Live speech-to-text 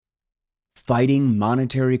Fighting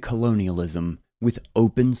Monetary Colonialism with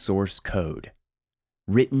Open Source Code.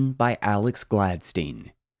 Written by Alex Gladstein.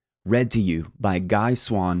 Read to you by Guy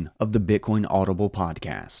Swan of the Bitcoin Audible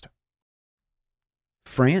podcast.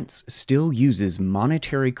 France still uses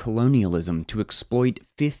monetary colonialism to exploit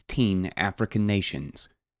 15 African nations.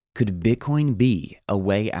 Could Bitcoin be a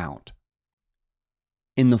way out?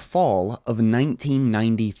 In the fall of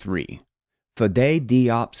 1993, Fodé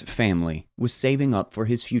Diop's family was saving up for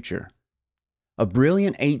his future. A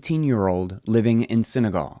brilliant 18-year-old living in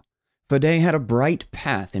Senegal, Fodé had a bright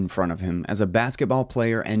path in front of him as a basketball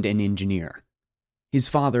player and an engineer. His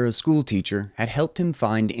father, a school teacher, had helped him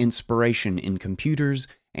find inspiration in computers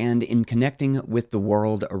and in connecting with the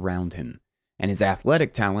world around him, and his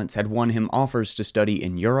athletic talents had won him offers to study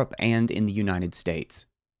in Europe and in the United States.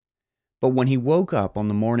 But when he woke up on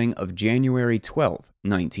the morning of January 12,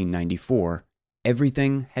 1994,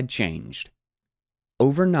 everything had changed.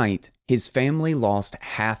 Overnight, his family lost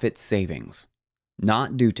half its savings,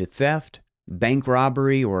 not due to theft, bank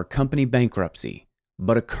robbery, or company bankruptcy,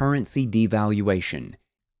 but a currency devaluation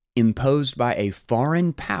imposed by a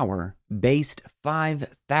foreign power based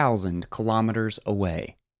 5,000 kilometers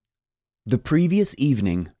away. The previous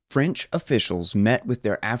evening, French officials met with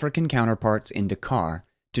their African counterparts in Dakar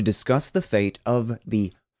to discuss the fate of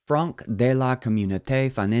the Franc de la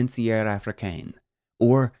Communauté Financière Africaine,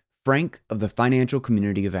 or Franc of the Financial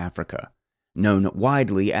Community of Africa, known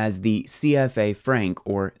widely as the CFA franc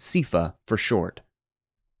or CFA for short.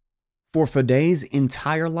 For Fodé's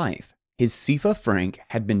entire life, his CFA franc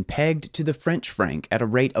had been pegged to the French franc at a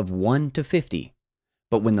rate of 1 to 50,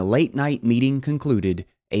 but when the late-night meeting concluded,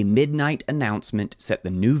 a midnight announcement set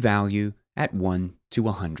the new value at 1 to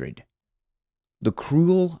 100. The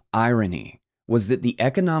cruel irony was that the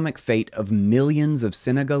economic fate of millions of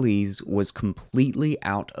Senegalese was completely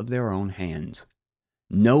out of their own hands.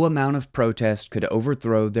 No amount of protest could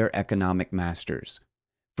overthrow their economic masters.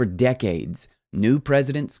 For decades, new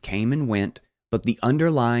presidents came and went, but the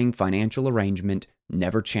underlying financial arrangement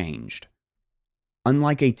never changed.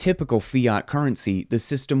 Unlike a typical fiat currency, the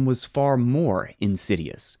system was far more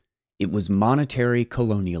insidious. It was monetary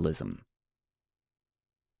colonialism.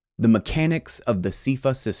 The mechanics of the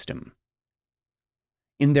CFA system.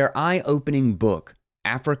 In their eye-opening book,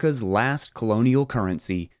 Africa's Last Colonial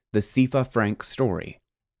Currency, The CFA Franc Story,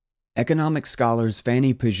 economic scholars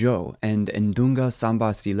Fanny Peugeot and Ndunga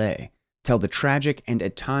Samba Sile tell the tragic and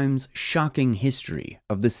at times shocking history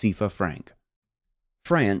of the CFA franc.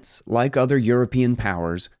 France, like other European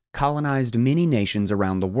powers, colonized many nations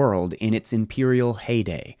around the world in its imperial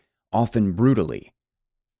heyday, often brutally.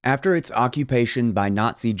 After its occupation by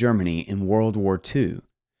Nazi Germany in World War II,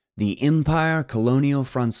 the Empire Colonial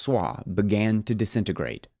François began to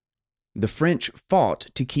disintegrate. The French fought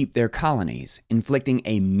to keep their colonies, inflicting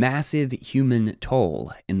a massive human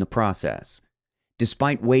toll in the process.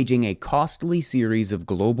 Despite waging a costly series of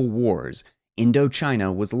global wars,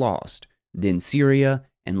 Indochina was lost, then Syria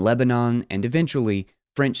and Lebanon, and eventually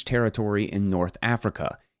French territory in North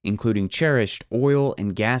Africa, including cherished oil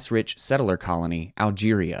and gas-rich settler colony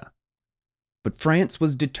Algeria. But France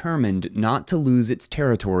was determined not to lose its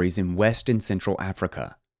territories in West and Central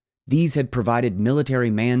Africa. These had provided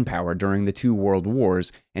military manpower during the two world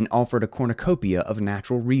wars and offered a cornucopia of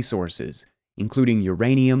natural resources, including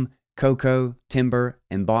uranium, cocoa, timber,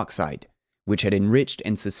 and bauxite, which had enriched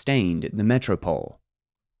and sustained the metropole.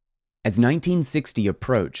 As 1960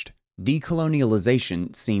 approached,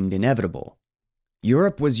 decolonialization seemed inevitable.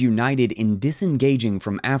 Europe was united in disengaging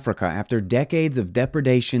from Africa after decades of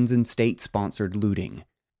depredations and state-sponsored looting.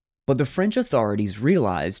 But the French authorities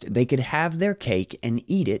realized they could have their cake and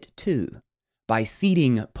eat it too, by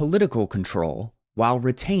ceding political control while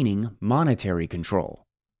retaining monetary control.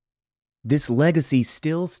 This legacy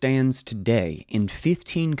still stands today in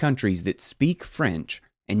 15 countries that speak French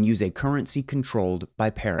and use a currency controlled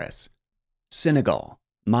by Paris: Senegal,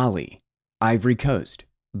 Mali, Ivory Coast,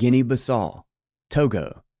 Guinea-Bissau,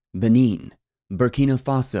 Togo, Benin, Burkina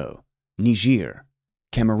Faso, Niger,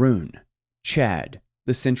 Cameroon, Chad,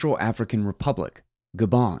 the Central African Republic,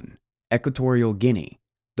 Gabon, Equatorial Guinea,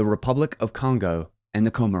 the Republic of Congo, and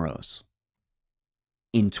the Comoros.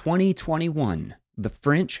 In 2021, the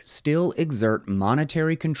French still exert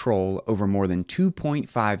monetary control over more than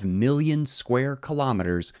 2.5 million square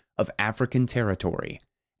kilometers of African territory,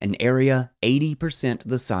 an area 80%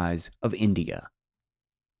 the size of India.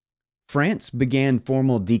 France began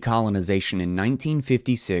formal decolonization in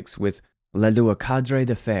 1956 with La Loi Cadre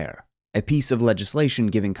de Fer, a piece of legislation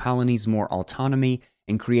giving colonies more autonomy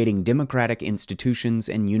and creating democratic institutions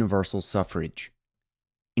and universal suffrage.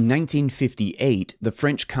 In 1958, the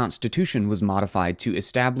French Constitution was modified to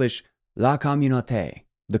establish La Communauté,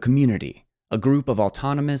 the community, a group of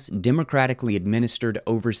autonomous, democratically administered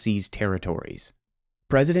overseas territories.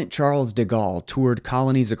 President Charles de Gaulle toured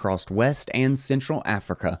colonies across West and Central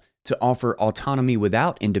Africa to offer autonomy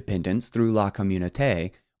without independence through La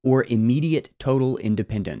Communauté or immediate total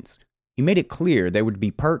independence. He made it clear there would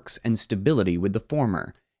be perks and stability with the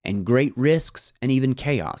former, and great risks and even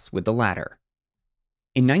chaos with the latter.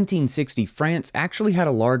 In 1960, France actually had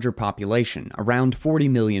a larger population, around 40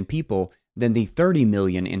 million people, than the 30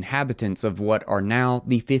 million inhabitants of what are now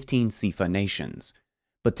the 15 CIFA nations.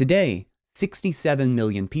 But today, 67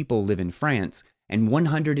 million people live in France and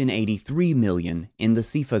 183 million in the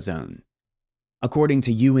CIFA zone. According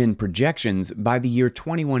to UN projections, by the year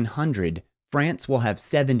 2100, France will have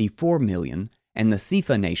 74 million and the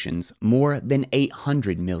CIFA nations more than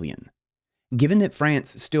 800 million. Given that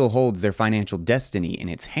France still holds their financial destiny in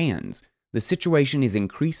its hands, the situation is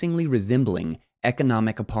increasingly resembling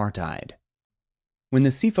economic apartheid. When the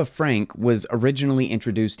CFA franc was originally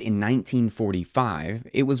introduced in 1945,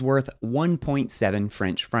 it was worth 1.7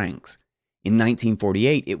 French francs. In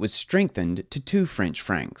 1948, it was strengthened to 2 French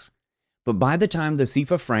francs. But by the time the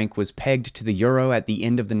CFA franc was pegged to the euro at the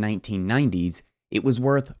end of the 1990s, it was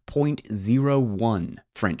worth 0.01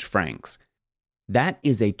 French francs. That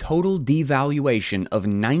is a total devaluation of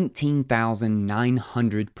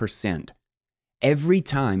 19,900%. Every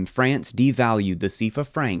time France devalued the CFA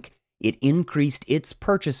franc, it increased its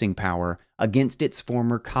purchasing power against its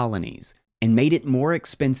former colonies and made it more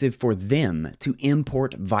expensive for them to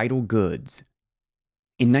import vital goods.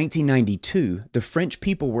 In 1992, the French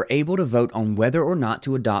people were able to vote on whether or not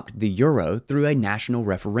to adopt the euro through a national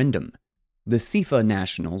referendum. The CFA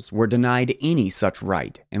nationals were denied any such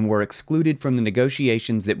right and were excluded from the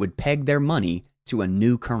negotiations that would peg their money to a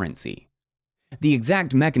new currency. The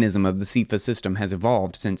exact mechanism of the CFA system has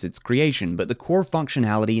evolved since its creation, but the core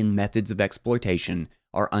functionality and methods of exploitation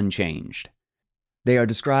are unchanged. They are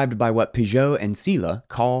described by what Piaget and Sylla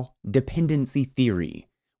call dependency theory,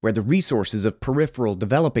 where the resources of peripheral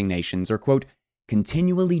developing nations are, quote,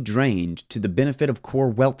 continually drained to the benefit of core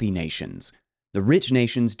wealthy nations. The rich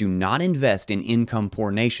nations do not invest in income-poor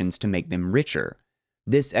nations to make them richer.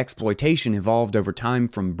 This exploitation evolved over time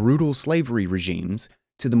from brutal slavery regimes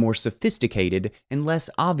to the more sophisticated and less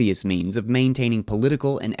obvious means of maintaining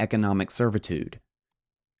political and economic servitude.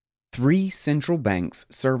 3 central banks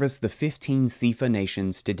service the 15 CFA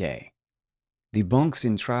nations today. The Banque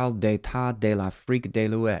Centrale d'État de l'Afrique de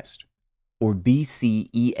l'Ouest, or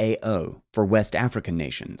BCEAO for West African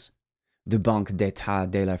nations, the Banque d'État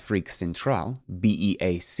de l'Afrique Centrale,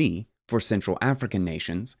 BEAC, for Central African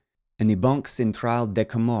nations, and the Banque Centrale des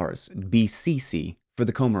Comores, BCC, for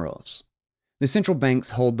the Comoros. The central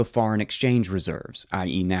banks hold the foreign exchange reserves,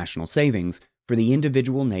 i.e. national savings, for the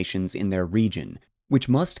individual nations in their region, which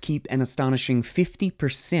must keep an astonishing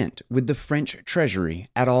 50% with the French treasury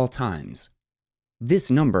at all times.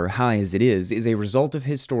 This number, high as it is a result of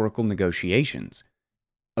historical negotiations.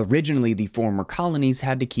 Originally, the former colonies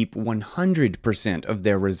had to keep 100% of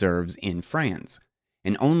their reserves in France,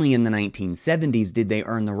 and only in the 1970s did they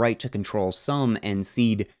earn the right to control some and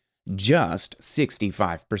cede just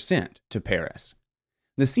 65% to Paris.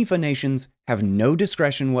 The CFA nations have no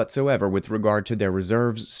discretion whatsoever with regard to their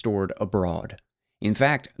reserves stored abroad. In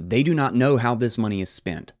fact, they do not know how this money is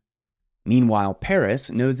spent. Meanwhile,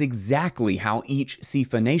 Paris knows exactly how each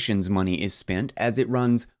CFA nation's money is spent as it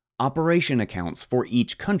runs operation accounts for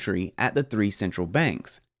each country at the 3 central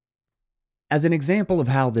banks. As an example of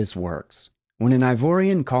how this works, when an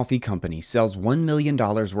Ivorian coffee company sells $1 million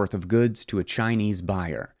worth of goods to a Chinese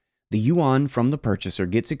buyer, the yuan from the purchaser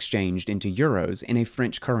gets exchanged into euros in a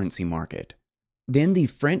French currency market. Then the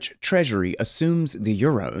French treasury assumes the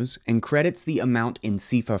euros and credits the amount in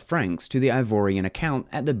CFA francs to the Ivorian account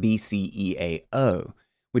at the BCEAO,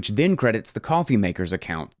 which then credits the coffee maker's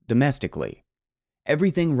account domestically.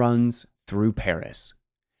 Everything runs through Paris.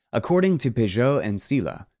 According to Piaget and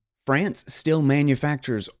Sylla, France still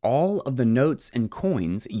manufactures all of the notes and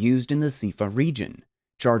coins used in the CFA region,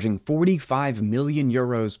 charging 45 million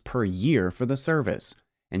euros per year for the service,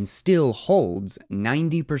 and still holds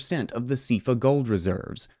 90% of the CFA gold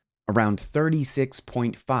reserves, around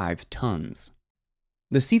 36.5 tons.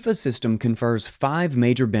 The CFA system confers 5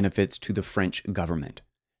 major benefits to the French government: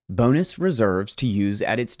 bonus reserves to use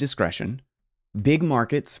at its discretion, big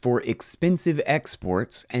markets for expensive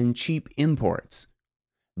exports and cheap imports,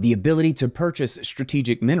 the ability to purchase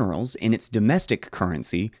strategic minerals in its domestic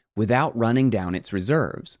currency without running down its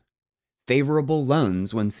reserves, favorable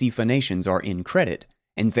loans when CFA nations are in credit,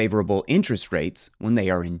 and favorable interest rates when they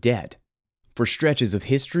are in debt. For stretches of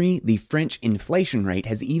history, the French inflation rate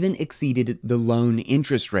has even exceeded the loan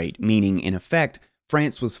interest rate, meaning, in effect,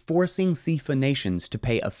 France was forcing CFA nations to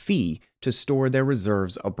pay a fee to store their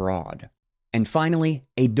reserves abroad. And finally,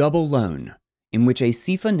 a double loan, in which a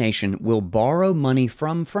CFA nation will borrow money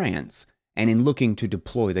from France, and in looking to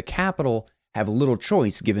deploy the capital, have little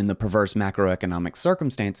choice given the perverse macroeconomic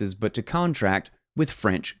circumstances but to contract with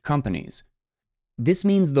French companies. This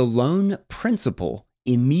means the loan principal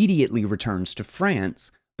immediately returns to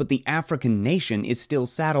France, but the African nation is still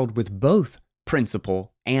saddled with both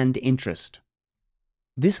principal and interest.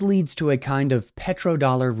 This leads to a kind of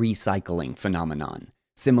petrodollar recycling phenomenon,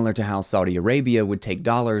 similar to how Saudi Arabia would take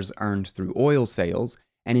dollars earned through oil sales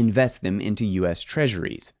and invest them into U.S.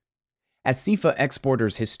 treasuries. As CFA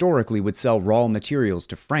exporters historically would sell raw materials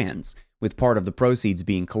to France, with part of the proceeds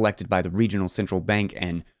being collected by the regional central bank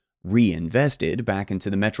and reinvested back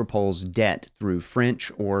into the metropole's debt through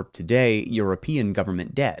French or, today, European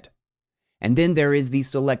government debt. And then there is the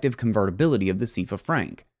selective convertibility of the CFA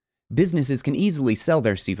franc. Businesses can easily sell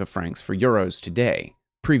their CFA francs for euros today,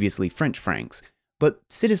 previously French francs, but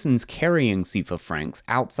citizens carrying CFA francs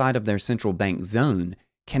outside of their central bank zone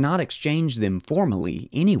cannot exchange them formally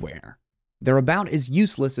anywhere. They're about as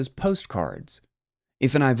useless as postcards.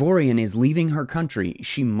 If an Ivorian is leaving her country,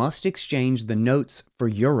 she must exchange the notes for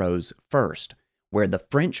euros first, where the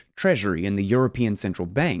French Treasury and the European Central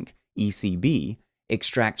Bank, ECB,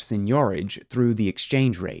 extract seigniorage through the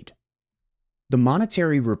exchange rate. The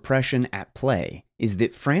monetary repression at play is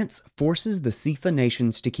that France forces the CFA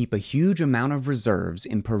nations to keep a huge amount of reserves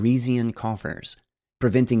in Parisian coffers,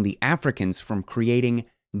 preventing the Africans from creating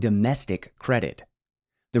domestic credit.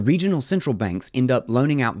 The regional central banks end up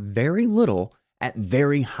loaning out very little at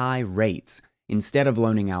very high rates, instead of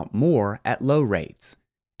loaning out more at low rates.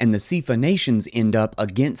 And the CFA nations end up,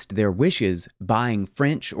 against their wishes, buying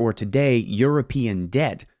French or today European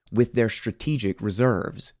debt with their strategic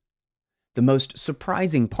reserves. The most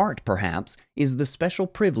surprising part, perhaps, is the special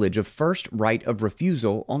privilege of first right of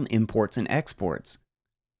refusal on imports and exports.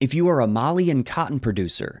 If you are a Malian cotton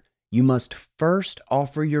producer, you must first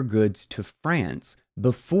offer your goods to France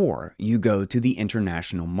before you go to the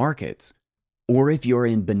international markets. Or if you're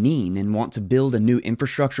in Benin and want to build a new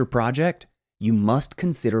infrastructure project, you must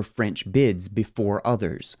consider French bids before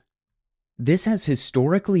others. This has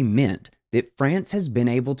historically meant that France has been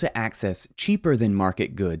able to access cheaper than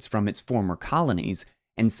market goods from its former colonies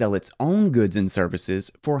and sell its own goods and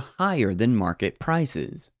services for higher than market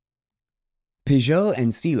prices. Pigot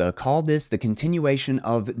and Sylla call this the continuation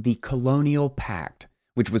of the Colonial Pact,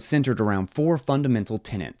 which was centered around four fundamental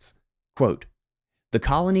tenets. Quote, "The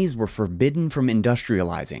colonies were forbidden from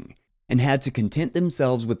industrializing and had to content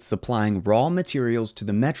themselves with supplying raw materials to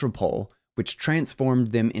the metropole, which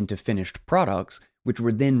transformed them into finished products, which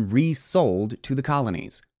were then resold to the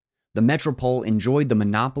colonies. The metropole enjoyed the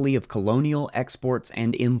monopoly of colonial exports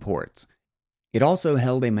and imports. It also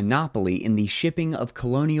held a monopoly in the shipping of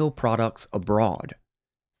colonial products abroad.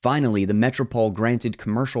 Finally, the metropole granted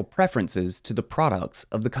commercial preferences to the products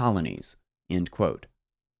of the colonies." End quote.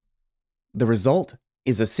 The result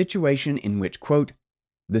is a situation in which, quote,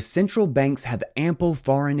 "the central banks have ample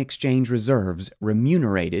foreign exchange reserves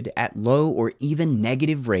remunerated at low or even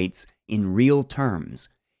negative rates in real terms,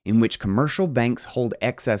 in which commercial banks hold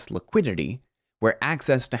excess liquidity, where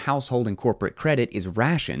access to household and corporate credit is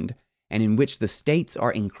rationed, and in which the states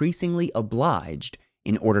are increasingly obliged,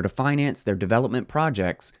 in order to finance their development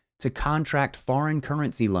projects, to contract foreign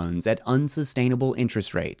currency loans at unsustainable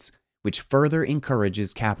interest rates, which further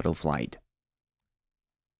encourages capital flight."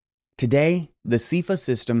 Today, the CFA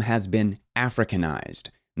system has been Africanized,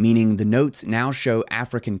 meaning the notes now show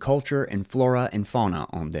African culture and flora and fauna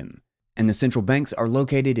on them, and the central banks are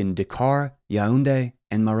located in Dakar, Yaoundé,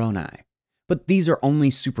 and Moroni. But these are only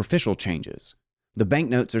superficial changes. The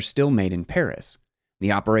banknotes are still made in Paris.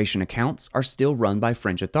 The operation accounts are still run by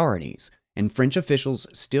French authorities, and French officials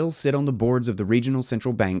still sit on the boards of the regional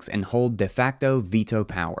central banks and hold de facto veto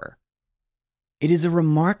power. It is a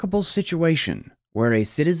remarkable situation where a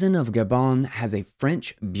citizen of Gabon has a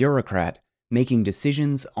French bureaucrat making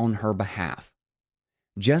decisions on her behalf,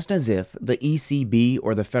 just as if the ECB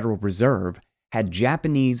or the Federal Reserve had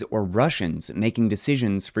Japanese or Russians making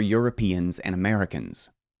decisions for Europeans and Americans.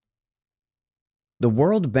 The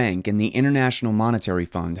World Bank and the International Monetary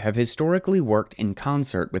Fund have historically worked in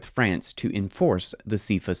concert with France to enforce the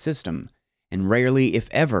CFA system, and rarely, if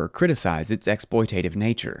ever, criticize its exploitative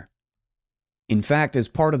nature. In fact, as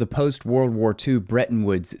part of the post-World War II Bretton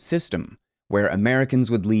Woods system, where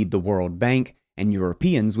Americans would lead the World Bank and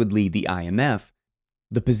Europeans would lead the IMF,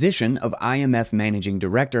 the position of IMF managing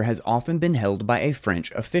director has often been held by a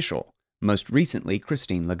French official, most recently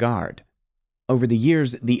Christine Lagarde. Over the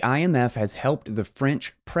years, the IMF has helped the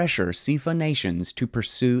French pressure CFA nations to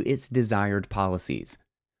pursue its desired policies.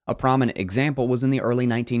 A prominent example was in the early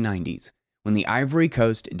 1990s, when the Ivory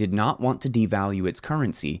Coast did not want to devalue its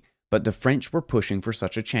currency, but the French were pushing for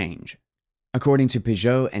such a change. According to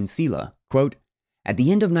Peugeot and Silla, quote, "At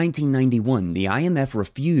the end of 1991, the IMF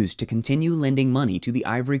refused to continue lending money to the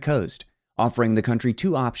Ivory Coast, offering the country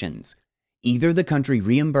two options. Either the country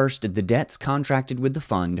reimbursed the debts contracted with the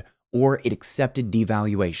fund, or it accepted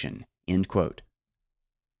devaluation." End quote.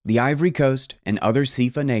 The Ivory Coast and other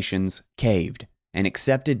CFA nations caved and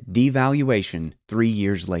accepted devaluation 3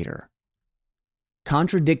 years later.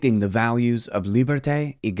 Contradicting the values of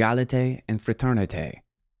liberté, égalité, and fraternité,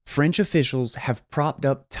 French officials have propped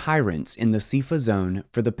up tyrants in the CFA zone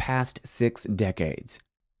for the past 6 decades.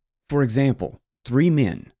 For example, 3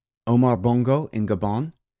 men, Omar Bongo in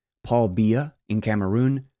Gabon, Paul Biya in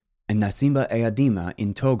Cameroon, and Gnassingbé Eyadéma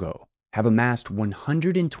in Togo, have amassed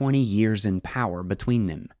 120 years in power between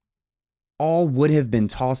them. All would have been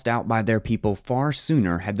tossed out by their people far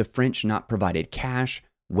sooner had the French not provided cash,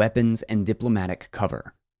 weapons, and diplomatic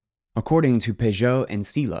cover. According to Peugeot and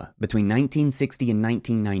Silla, between 1960 and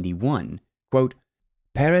 1991, quote,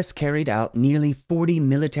 "Paris carried out nearly 40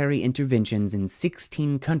 military interventions in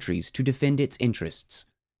 16 countries to defend its interests.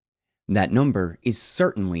 That number is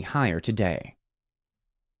certainly higher today."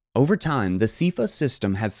 Over time, the CFA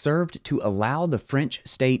system has served to allow the French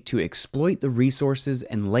state to exploit the resources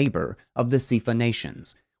and labor of the CFA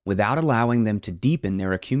nations, without allowing them to deepen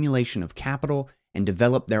their accumulation of capital and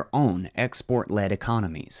develop their own export-led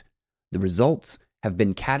economies. The results have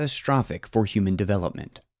been catastrophic for human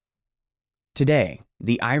development. Today,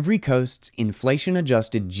 the Ivory Coast's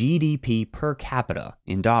inflation-adjusted GDP per capita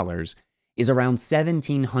in dollars is around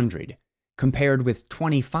 $1,700, compared with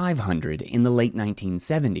 $2,500 in the late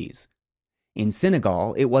 1970s. In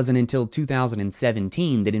Senegal, it wasn't until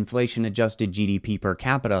 2017 that inflation-adjusted GDP per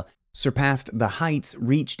capita surpassed the heights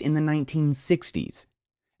reached in the 1960s.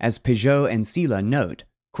 As Peugeot and Silla note,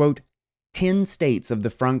 quote, 10 states of the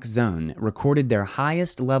franc zone recorded their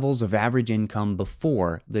highest levels of average income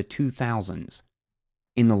before the 2000s.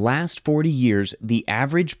 In the last 40 years, the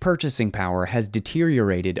average purchasing power has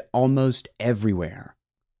deteriorated almost everywhere.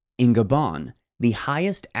 In Gabon, the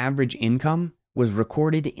highest average income was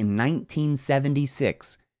recorded in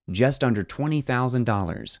 1976, just under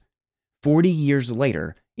 $20,000. 40 years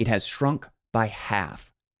later, it has shrunk by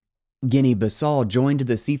half. Guinea-Bissau joined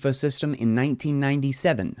the CFA system in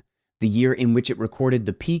 1997, the year in which it recorded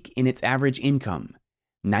the peak in its average income.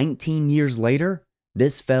 19 years later,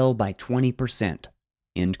 this fell by 20%.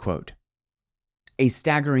 End quote. A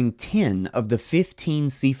staggering 10 of the 15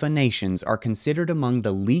 CFA nations are considered among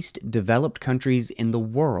the least developed countries in the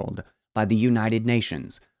world by the United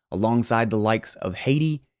Nations, alongside the likes of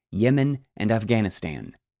Haiti, Yemen, and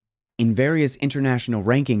Afghanistan. In various international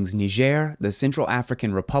rankings, Niger, the Central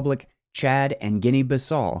African Republic, Chad, and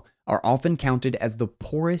Guinea-Bissau are often counted as the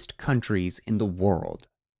poorest countries in the world.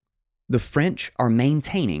 The French are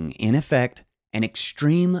maintaining, in effect, an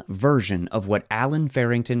extreme version of what Alan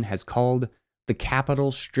Farrington has called the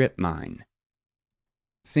capital strip mine.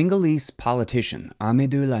 Senegalese politician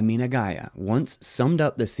Amadou Lamine Gaya once summed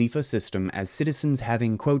up the CFA system as citizens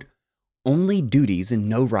having, quote, "only duties and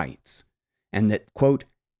no rights," and that, quote,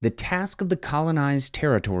 "the task of the colonized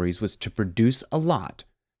territories was to produce a lot,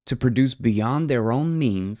 to produce beyond their own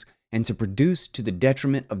means, and to produce to the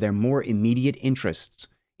detriment of their more immediate interests,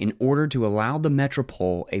 in order to allow the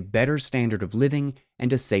metropole a better standard of living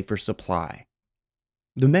and a safer supply."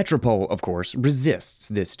 The metropole, of course, resists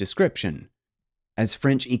this description. As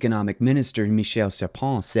French Economic Minister Michel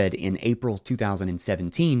Sapin said in April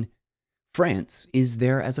 2017, France is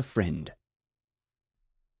there as a friend.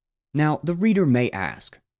 Now, the reader may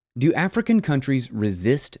ask, do African countries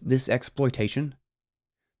resist this exploitation?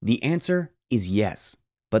 The answer is yes,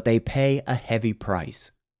 but they pay a heavy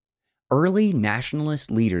price. Early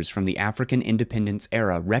nationalist leaders from the African independence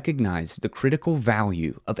era recognized the critical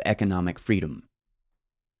value of economic freedom.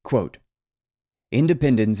 Quote,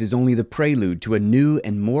 "Independence is only the prelude to a new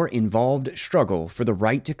and more involved struggle for the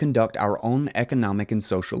right to conduct our own economic and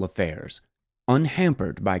social affairs,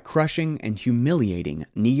 unhampered by crushing and humiliating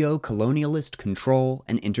neo-colonialist control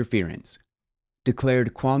and interference,"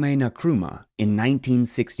 declared Kwame Nkrumah in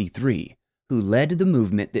 1963, who led the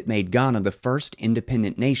movement that made Ghana the first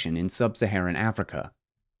independent nation in sub-Saharan Africa.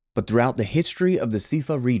 But throughout the history of the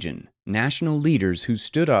CFA region, national leaders who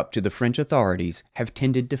stood up to the French authorities have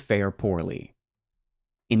tended to fare poorly.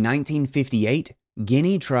 In 1958,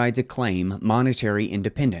 Guinea tried to claim monetary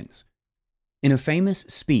independence. In a famous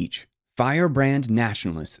speech, Firebrand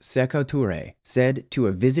nationalist Sékou Touré said to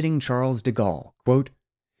a visiting Charles de Gaulle, quote,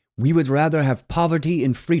 "We would rather have poverty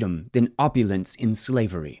in freedom than opulence in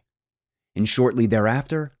slavery," and shortly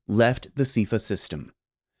thereafter left the CFA system.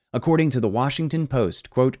 According to the Washington Post,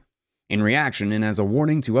 quote, "In reaction and as a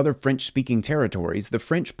warning to other French-speaking territories, the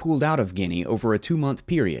French pulled out of Guinea over a 2-month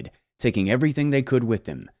period, taking everything they could with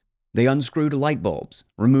them. They unscrewed light bulbs,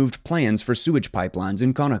 removed plans for sewage pipelines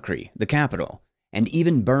in Conakry, the capital, and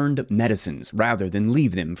even burned medicines rather than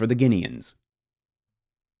leave them for the Guineans."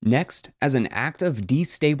 Next, as an act of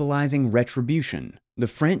destabilizing retribution, the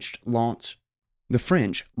French launched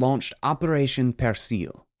Operation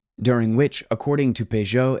Persil, during which, according to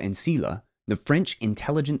Peugeot and Silla, the French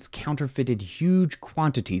intelligence counterfeited huge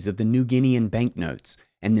quantities of the New Guinean banknotes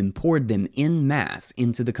and then poured them en masse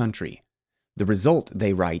into the country. The result,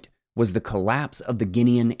 they write, was the collapse of the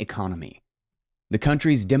Guinean economy. The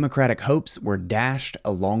country's democratic hopes were dashed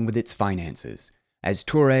along with its finances, as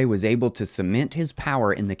Touré was able to cement his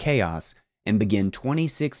power in the chaos and begin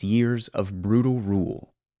 26 years of brutal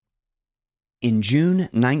rule. In June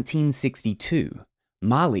 1962,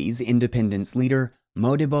 Mali's independence leader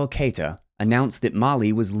Modibo Keïta announced that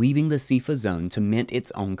Mali was leaving the CFA zone to mint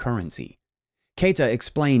its own currency. Keïta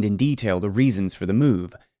explained in detail the reasons for the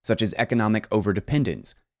move, such as economic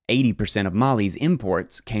overdependence. 80% of Mali's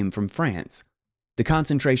imports came from France, the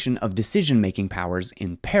concentration of decision-making powers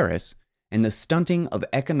in Paris, and the stunting of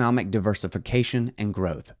economic diversification and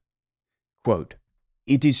growth. Quote,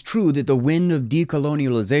 "It is true that the wind of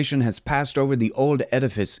decolonialization has passed over the old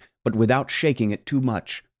edifice, but without shaking it too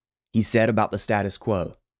much," he said about the status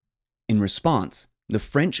quo. In response, the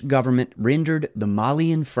French government rendered the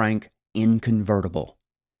Malian franc inconvertible.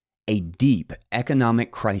 A deep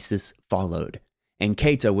economic crisis followed, and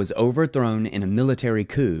Keïta was overthrown in a military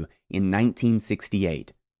coup in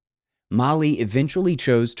 1968. Mali eventually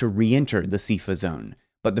chose to re-enter the CFA zone,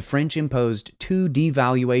 but the French imposed 2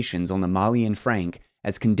 devaluations on the Malian franc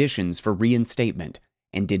as conditions for reinstatement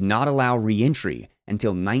and did not allow re-entry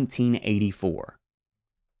until 1984.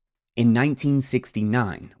 In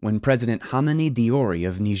 1969, when President Hamani Diori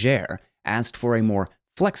of Niger asked for a more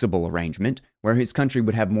flexible arrangement where his country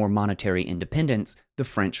would have more monetary independence, the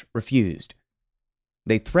French refused.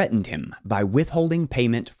 They threatened him by withholding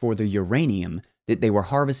payment for the uranium that they were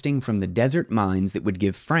harvesting from the desert mines that would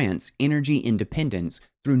give France energy independence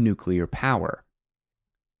through nuclear power.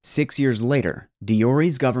 6 years later,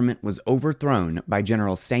 Diori's government was overthrown by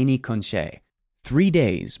General Sani Conché, 3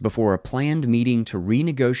 days before a planned meeting to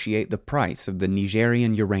renegotiate the price of the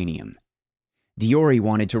Nigerian uranium. Diori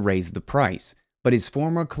wanted to raise the price, but his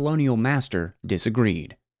former colonial master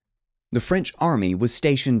disagreed. The French army was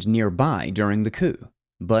stationed nearby during the coup,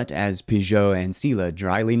 but as Peugeot and Silla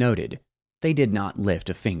dryly noted, they did not lift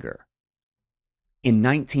a finger. In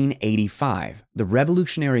 1985, the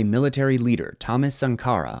revolutionary military leader Thomas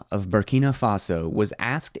Sankara of Burkina Faso was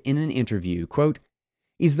asked in an interview, quote,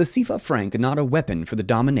 "Is the CFA franc not a weapon for the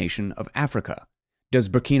domination of Africa? Does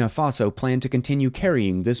Burkina Faso plan to continue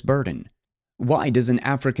carrying this burden? Why does an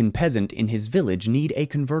African peasant in his village need a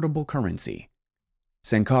convertible currency?"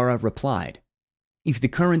 Sankara replied, "If the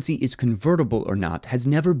currency is convertible or not has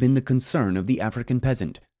never been the concern of the African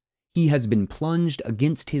peasant. He has been plunged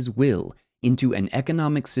against his will into an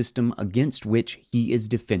economic system against which he is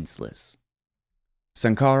defenseless."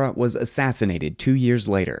 Sankara was assassinated 2 years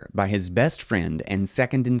later by his best friend and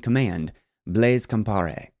second-in-command, Blaise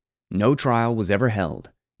Compaoré. No trial was ever held.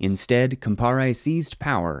 Instead, Compaoré seized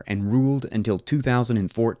power and ruled until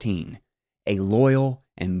 2014, a loyal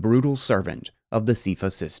and brutal servant of the CFA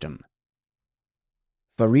system.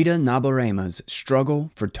 Farida Nabarema's struggle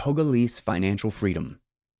for Togolese financial freedom.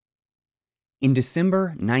 In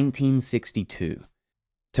December 1962,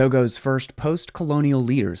 Togo's first post-colonial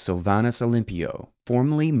leader, Sylvanus Olympio,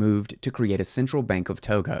 formally moved to create a central bank of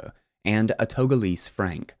Togo and a Togolese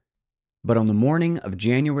franc. But on the morning of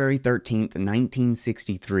January 13,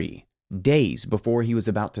 1963, days before he was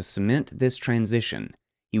about to cement this transition,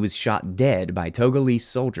 he was shot dead by Togolese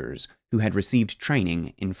soldiers who had received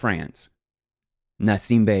training in France.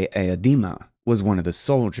 Nassimbe Eyadema was one of the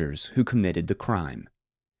soldiers who committed the crime.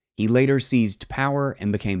 He later seized power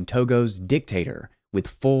and became Togo's dictator with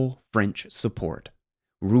full French support,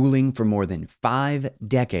 ruling for more than 5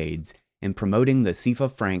 decades and promoting the CFA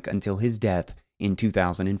franc until his death in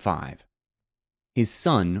 2005. His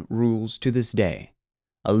son rules to this day.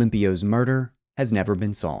 Olympio's murder has never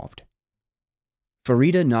been solved.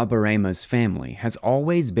 Farida Nabarema's family has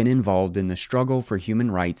always been involved in the struggle for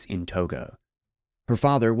human rights in Togo. Her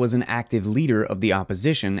father was an active leader of the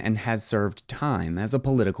opposition and has served time as a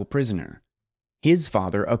political prisoner. His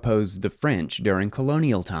father opposed the French during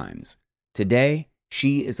colonial times, Today,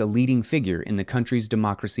 she is a leading figure in the country's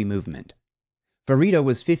democracy movement. Farida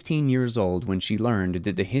was 15 years old when she learned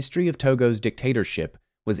that the history of Togo's dictatorship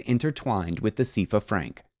was intertwined with the CFA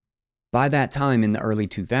franc. By that time in the early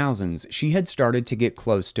 2000s, she had started to get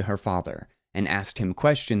close to her father and asked him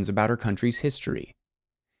questions about her country's history.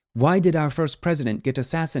 "Why did our first president get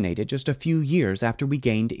assassinated just a few years after we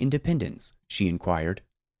gained independence?" she inquired.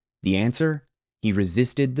 The answer? He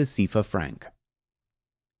resisted the CFA franc.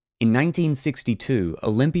 In 1962,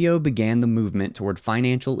 Olympio began the movement toward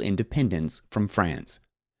financial independence from France.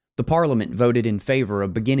 The parliament voted in favor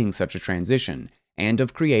of beginning such a transition and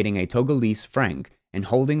of creating a Togolese franc and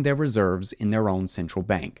holding their reserves in their own central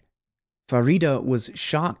bank. Farida was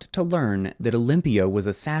shocked to learn that Olympio was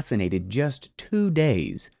assassinated just 2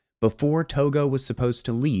 days before Togo was supposed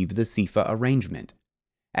to leave the CFA arrangement.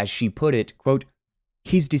 As she put it, quote,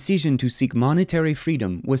 "His decision to seek monetary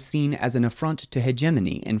freedom was seen as an affront to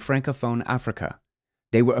hegemony in Francophone Africa.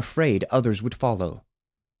 They were afraid others would follow."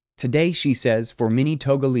 Today, she says, for many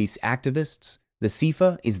Togolese activists, the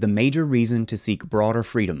CFA is the major reason to seek broader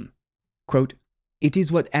freedom. Quote, "It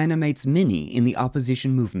is what animates many in the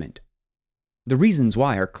opposition movement." The reasons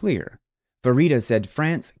why are clear. Farida said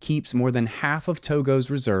France keeps more than half of Togo's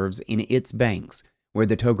reserves in its banks, where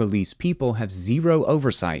the Togolese people have zero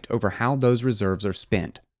oversight over how those reserves are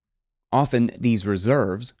spent. Often, these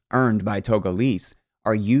reserves, earned by Togolese,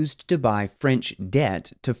 are used to buy French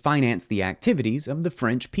debt to finance the activities of the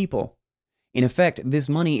French people. In effect, this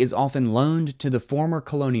money is often loaned to the former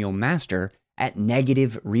colonial master at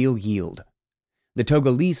negative real yield. The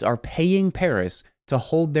Togolese are paying Paris to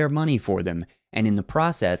hold their money for them, and in the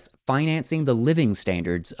process, financing the living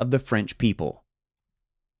standards of the French people.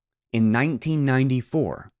 In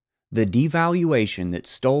 1994, the devaluation that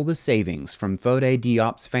stole the savings from Fodé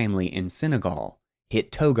Diop's family in Senegal hit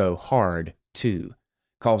Togo hard, too,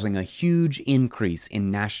 causing a huge increase in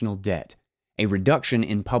national debt, a reduction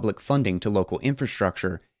in public funding to local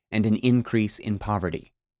infrastructure, and an increase in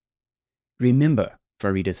poverty. "Remember,"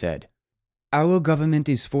 Farida said, "our government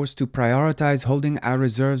is forced to prioritize holding our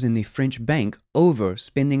reserves in the French bank over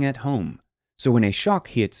spending at home. So when a shock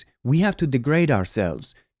hits, we have to degrade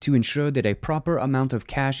ourselves to ensure that a proper amount of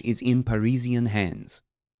cash is in Parisian hands."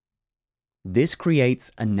 This creates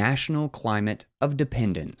a national climate of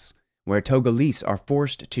dependence, where Togolese are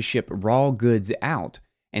forced to ship raw goods out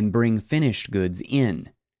and bring finished goods in,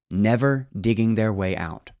 never digging their way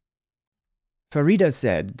out. Farida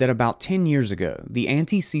said that about 10 years ago, the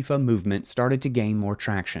anti-CFA movement started to gain more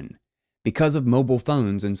traction. Because of mobile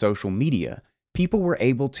phones and social media, people were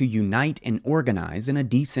able to unite and organize in a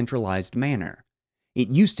decentralized manner. It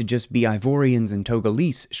used to just be Ivorians and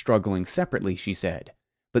Togolese struggling separately, she said,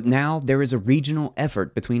 but now there is a regional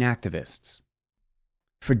effort between activists.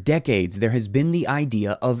 For decades, there has been the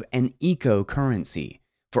idea of an eco-currency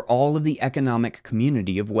for all of the economic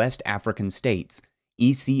community of West African states,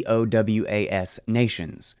 ECOWAS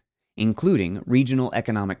nations, including regional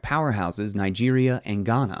economic powerhouses Nigeria and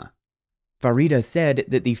Ghana. Farida said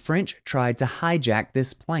that the French tried to hijack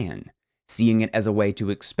this plan, seeing it as a way to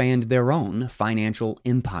expand their own financial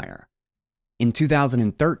empire. In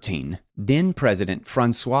 2013, then-President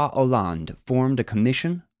François Hollande formed a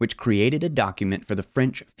commission which created a document for the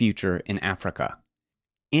French future in Africa.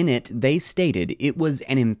 In it, they stated it was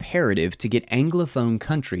an imperative to get Anglophone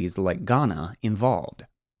countries like Ghana involved.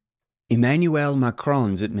 Emmanuel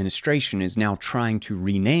Macron's administration is now trying to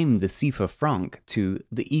rename the CFA franc to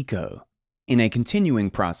the ECO, in a continuing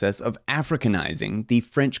process of Africanizing the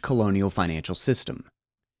French colonial financial system.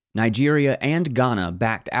 Nigeria and Ghana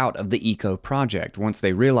backed out of the ECO project once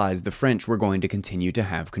they realized the French were going to continue to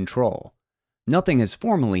have control. Nothing has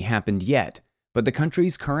formally happened yet, but the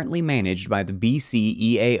countries currently managed by the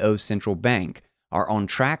BCEAO Central Bank are on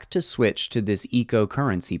track to switch to this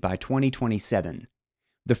eco-currency by 2027.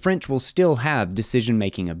 The French will still have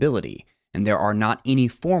decision-making ability, and there are not any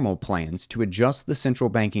formal plans to adjust the central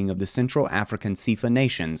banking of the Central African CFA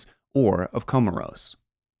nations or of Comoros.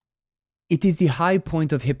 "It is the high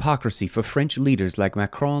point of hypocrisy for French leaders like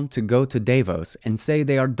Macron to go to Davos and say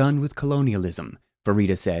they are done with colonialism,"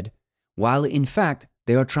 Farida said, while in fact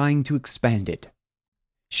they are trying to expand it.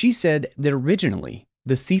 She said that originally,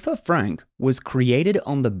 the CFA franc was created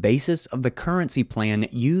on the basis of the currency plan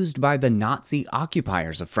used by the Nazi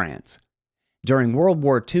occupiers of France. During World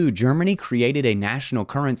War II, Germany created a national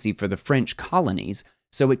currency for the French colonies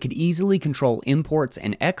so it could easily control imports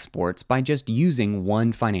and exports by just using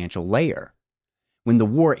one financial layer. When the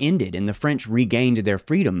war ended and the French regained their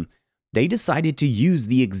freedom, they decided to use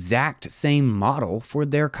the exact same model for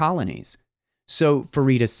their colonies. So,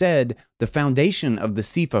 Farida said, the foundation of the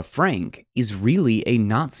CFA franc is really a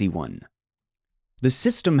Nazi one. The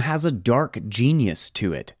system has a dark genius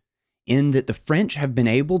to it, in that the French have been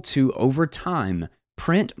able to, over time,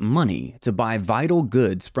 print money to buy vital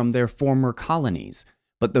goods from their former colonies,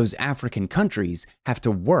 but those African countries have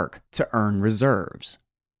to work to earn reserves.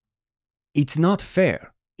 It's not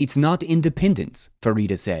fair. It's not independence,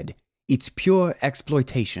 Farida said. It's pure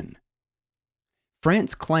exploitation.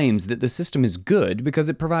 France claims that the system is good because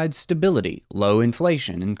it provides stability, low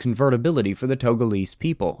inflation, and convertibility for the Togolese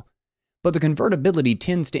people. But the convertibility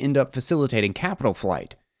tends to end up facilitating capital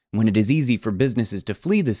flight, when it is easy for businesses to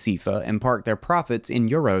flee the CFA and park their profits in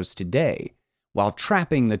euros today, while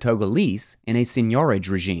trapping the Togolese in a seigniorage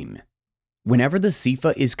regime. Whenever the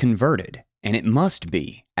CFA is converted, and it must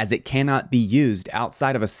be, as it cannot be used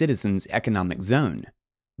outside of a citizen's economic zone,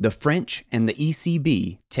 the French and the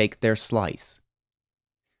ECB take their slice.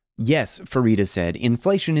 Yes, Farida said,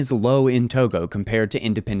 inflation is low in Togo compared to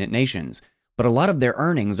independent nations, but a lot of their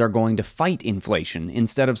earnings are going to fight inflation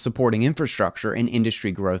instead of supporting infrastructure and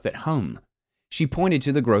industry growth at home. She pointed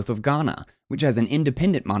to the growth of Ghana, which has an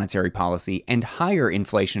independent monetary policy and higher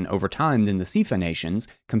inflation over time than the CFA nations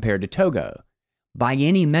compared to Togo. By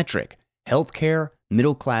any metric, healthcare,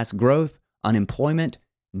 middle-class growth, unemployment,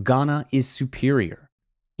 Ghana is superior.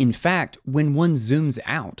 In fact, when one zooms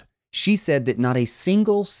out, she said that not a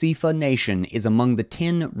single CFA nation is among the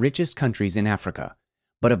 10 richest countries in Africa,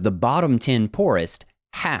 but of the bottom 10 poorest,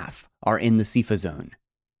 half are in the CFA zone.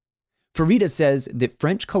 Farida says that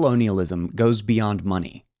French colonialism goes beyond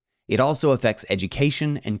money. It also affects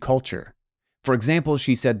education and culture. For example,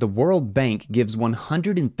 she said the World Bank gives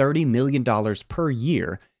 $130 million per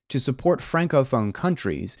year to support Francophone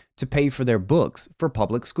countries to pay for their books for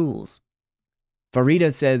public schools.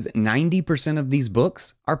 Farida says 90% of these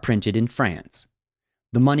books are printed in France.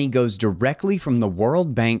 The money goes directly from the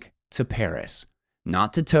World Bank to Paris,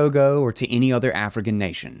 not to Togo or to any other African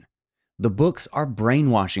nation. The books are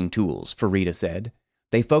brainwashing tools, Farida said.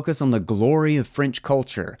 They focus on the glory of French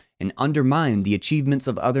culture and undermine the achievements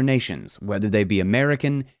of other nations, whether they be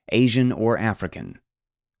American, Asian, or African.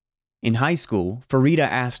 In high school, Farida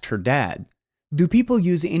asked her dad, "Do people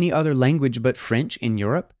use any other language but French in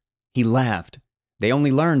Europe?" He laughed. They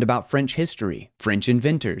only learned about French history, French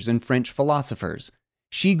inventors, and French philosophers.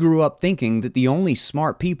 She grew up thinking that the only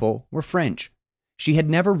smart people were French. She had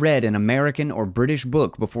never read an American or British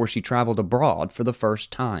book before she traveled abroad for the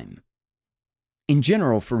first time. In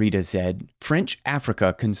general, Farida said, French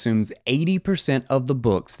Africa consumes 80% of the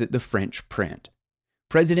books that the French print.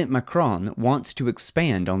 President Macron wants to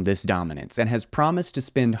expand on this dominance and has promised to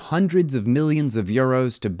spend hundreds of millions of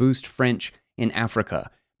euros to boost French in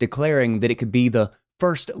Africa, declaring that it could be the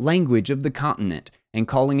first language of the continent and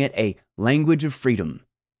calling it a language of freedom.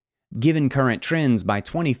 Given current trends, by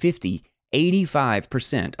 2050,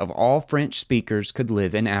 85% of all French speakers could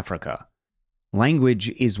live in Africa. Language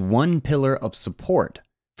is one pillar of support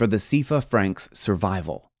for the CFA franc's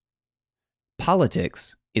survival.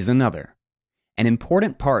 Politics is another. An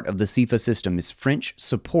important part of the CFA system is French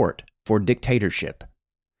support for dictatorship.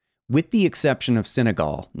 With the exception of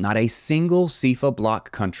Senegal, not a single CFA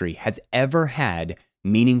bloc country has ever had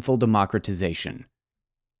meaningful democratization.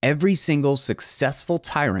 Every single successful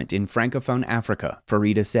tyrant in Francophone Africa,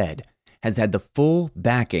 Farida said, has had the full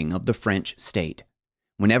backing of the French state.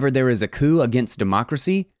 Whenever there is a coup against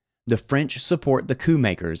democracy, the French support the coup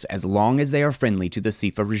makers as long as they are friendly to the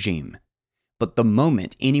CFA regime. But the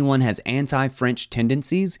moment anyone has anti-French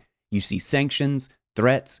tendencies, you see sanctions,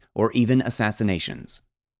 threats, or even assassinations.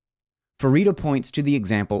 Farida points to the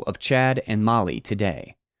example of Chad and Mali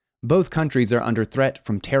today. Both countries are under threat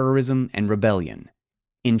from terrorism and rebellion.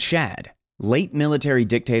 In Chad, late military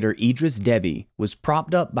dictator Idriss Déby was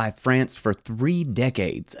propped up by France for 3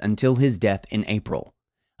 decades until his death in April.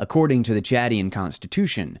 According to the Chadian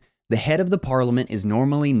constitution, the head of the parliament is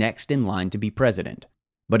normally next in line to be president.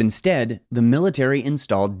 But instead, the military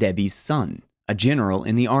installed Déby's son, a general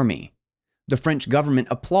in the army. The French government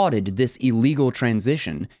applauded this illegal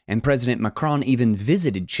transition, and President Macron even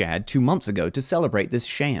visited Chad 2 months ago to celebrate this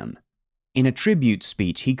sham. In a tribute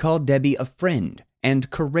speech, he called Déby a friend and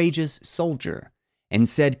courageous soldier, and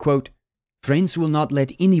said, quote, "France will not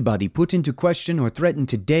let anybody put into question or threaten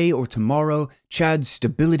today or tomorrow Chad's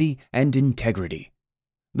stability and integrity."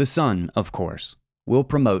 The son, of course, will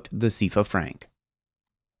promote the CFA franc.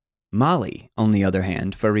 Mali, on the other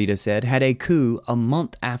hand, Farida said, had a coup a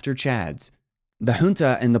month after Chad's. The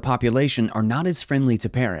junta and the population are not as friendly to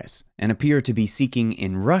Paris and appear to be seeking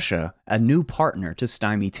in Russia a new partner to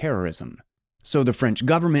stymie terrorism. So the French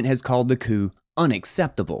government has called the coup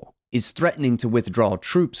unacceptable, is threatening to withdraw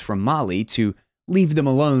troops from Mali to leave them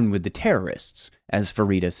alone with the terrorists, as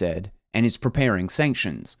Farida said, and is preparing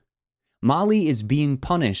sanctions. Mali is being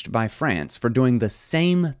punished by France for doing the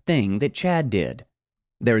same thing that Chad did.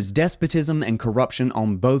 There is despotism and corruption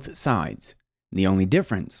on both sides. The only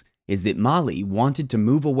difference is that Mali wanted to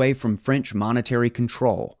move away from French monetary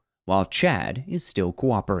control, while Chad is still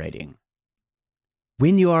cooperating.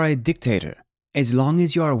 When you are a dictator, as long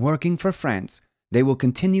as you are working for France, they will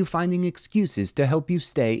continue finding excuses to help you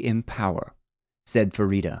stay in power, said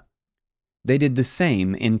Farida. They did the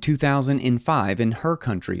same in 2005 in her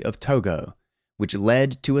country of Togo, which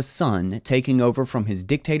led to a son taking over from his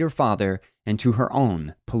dictator father and to her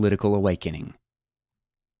own political awakening.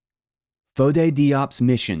 Fode Diop's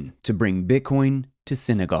mission to bring Bitcoin to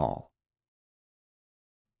Senegal.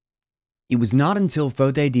 It was not until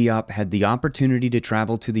Fode Diop had the opportunity to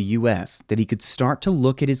travel to the US that he could start to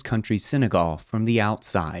look at his country Senegal from the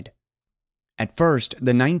outside. At first,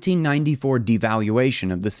 the 1994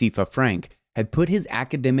 devaluation of the CFA franc had put his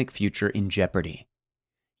academic future in jeopardy.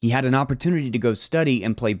 He had an opportunity to go study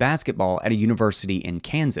and play basketball at a university in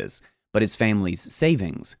Kansas, but his family's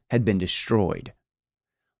savings had been destroyed.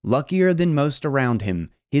 Luckier than most around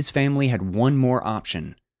him, his family had one more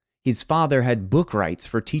option. His father had book rights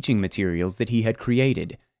for teaching materials that he had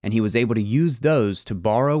created, and he was able to use those to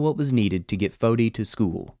borrow what was needed to get Fode to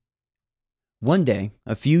school. One day,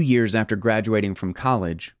 a few years after graduating from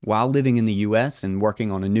college, while living in the US and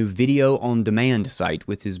working on a new video-on-demand site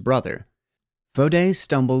with his brother, Fode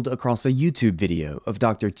stumbled across a YouTube video of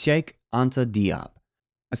Dr. Cheikh Anta Diop,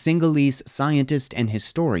 a Senegalese scientist and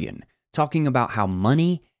historian, talking about how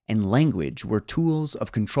money and language were tools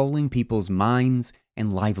of controlling people's minds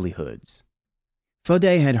and livelihoods.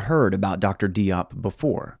 Fode had heard about Dr. Diop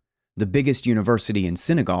before. The biggest university in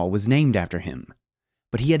Senegal was named after him.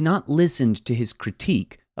 But he had not listened to his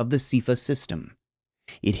critique of the CFA system.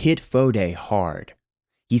 It hit Fode hard.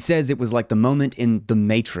 He says it was like the moment in The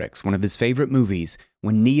Matrix, one of his favorite movies,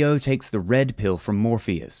 when Neo takes the red pill from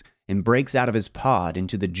Morpheus and breaks out of his pod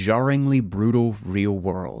into the jarringly brutal real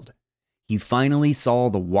world. He finally saw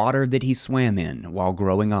the water that he swam in while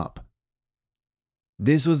growing up.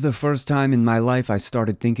 This was the first time in my life I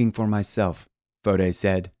started thinking for myself, Fode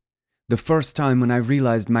said. The first time when I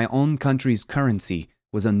realized my own country's currency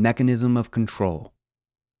was a mechanism of control.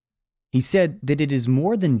 He said that it is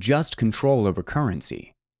more than just control over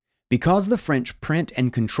currency. Because the French print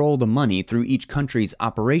and control the money through each country's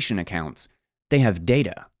operation accounts, they have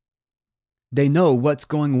data. They know what's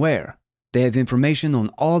going where. They have information on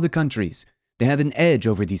all the countries. They have an edge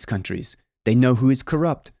over these countries. They know who is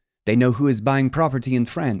corrupt. They know who is buying property in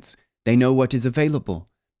France. They know what is available.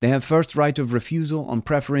 They have first right of refusal on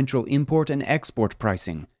preferential import and export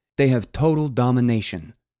pricing. They have total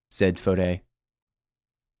domination, said Fode.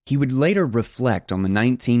 He would later reflect on the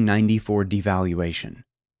 1994 devaluation.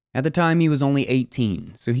 At the time, he was only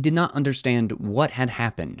 18, so he did not understand what had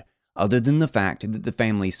happened, other than the fact that the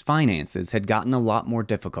family's finances had gotten a lot more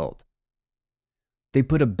difficult. They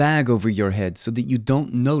put a bag over your head so that you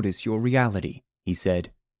don't notice your reality, he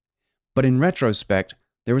said. But in retrospect,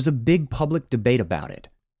 there was a big public debate about it.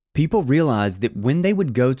 People realized that when they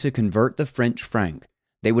would go to convert the French franc,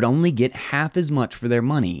 they would only get half as much for their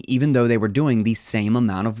money, even though they were doing the same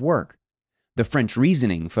amount of work. The French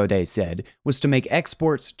reasoning, Fode said, was to make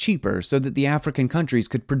exports cheaper so that the African countries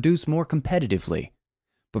could produce more competitively.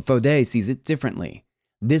 But Fode sees it differently.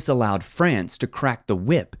 This allowed France to crack the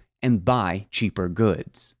whip and buy cheaper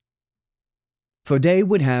goods. Fode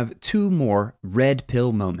would have two more red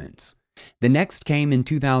pill moments. The next came in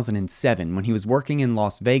 2007 when he was working in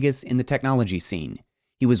Las Vegas in the technology scene.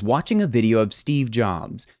 He was watching a video of Steve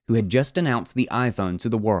Jobs, who had just announced the iPhone to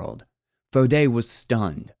the world. Fode was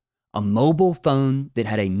stunned. A mobile phone that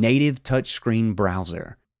had a native touchscreen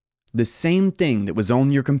browser. The same thing that was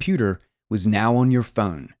on your computer was now on your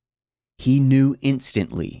phone. He knew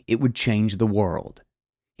instantly it would change the world.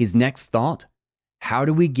 His next thought? How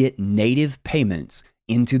do we get native payments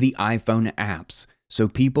into the iPhone apps so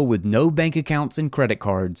people with no bank accounts and credit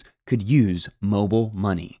cards could use mobile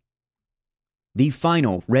money? The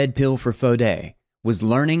final red pill for Fode was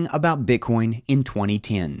learning about Bitcoin in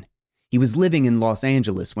 2010. He was living in Los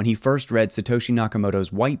Angeles when he first read Satoshi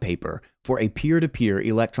Nakamoto's white paper for a peer-to-peer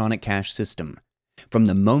electronic cash system. From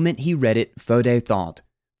the moment he read it, Fode thought,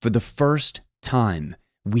 for the first time,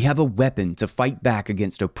 we have a weapon to fight back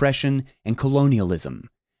against oppression and colonialism.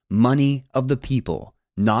 Money of the people,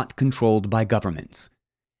 not controlled by governments.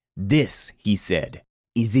 This, he said,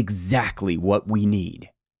 is exactly what we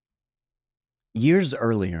need. Years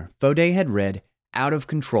earlier, Fode had read Out of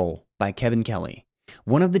Control by Kevin Kelly.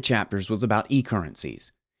 One of the chapters was about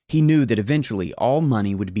e-currencies. He knew that eventually all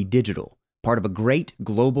money would be digital, part of a great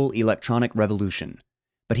global electronic revolution.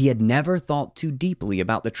 but he had never thought too deeply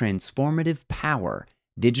about the transformative power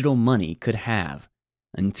digital money could have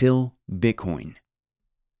until Bitcoin.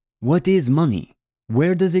 What is money?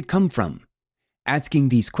 Where does it come from? Asking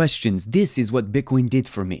these questions, this is what Bitcoin did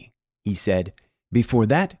for me, he said. Before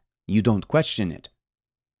that, you don't question it.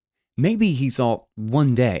 Maybe he thought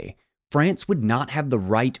one day France would not have the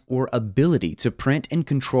right or ability to print and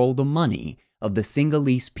control the money of the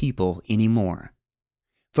Senegalese people anymore.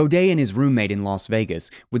 Fodé and his roommate in Las Vegas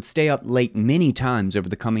would stay up late many times over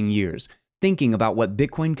the coming years, thinking about what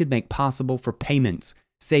Bitcoin could make possible for payments,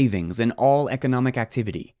 savings, and all economic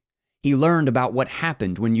activity. He learned about what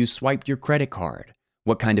happened when you swiped your credit card,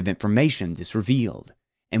 what kind of information this revealed,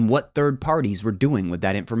 and what third parties were doing with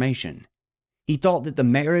that information. He thought that the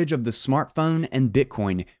marriage of the smartphone and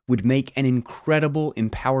Bitcoin would make an incredible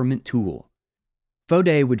empowerment tool.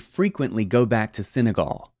 Fodé would frequently go back to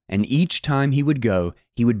Senegal, and each time he would go,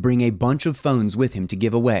 he would bring a bunch of phones with him to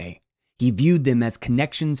give away. He viewed them as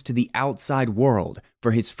connections to the outside world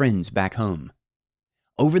for his friends back home.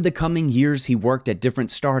 Over the coming years, he worked at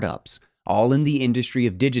different startups, all in the industry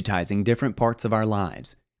of digitizing different parts of our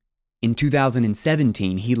lives. In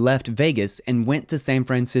 2017, he left Vegas and went to San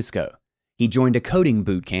Francisco. He joined a coding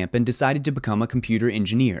boot camp and decided to become a computer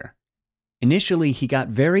engineer. Initially, he got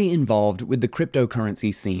very involved with the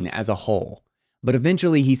cryptocurrency scene as a whole, but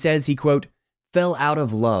eventually he says he, quote, fell out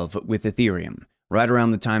of love with Ethereum, right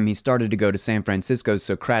around the time he started to go to San Francisco's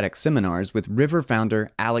Socratic seminars with River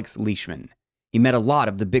founder Alex Leishman. He met a lot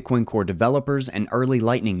of the Bitcoin Core developers and early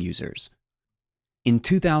Lightning users. In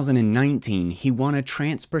 2019, he won a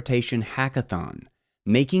transportation hackathon,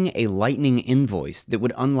 making a Lightning invoice that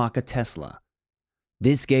would unlock a Tesla.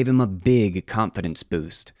 This gave him a big confidence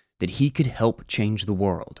boost that he could help change the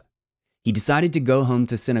world. He decided to go home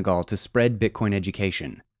to Senegal to spread Bitcoin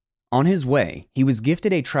education. On his way, he was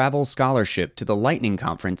gifted a travel scholarship to the Lightning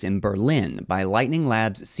Conference in Berlin by Lightning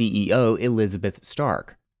Labs CEO Elizabeth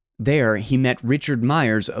Stark. There, he met Richard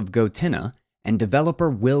Myers of Gotenna and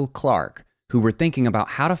developer Will Clark, who were thinking about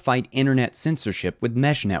how to fight internet censorship with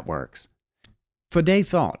mesh networks. Fodé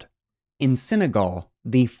thought, in Senegal,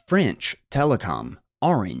 the French telecom,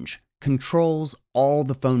 Orange, controls all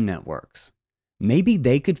the phone networks. Maybe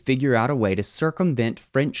they could figure out a way to circumvent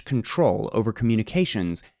French control over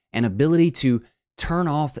communications and ability to turn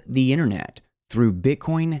off the internet through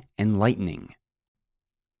Bitcoin and Lightning.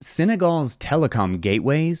 Senegal's telecom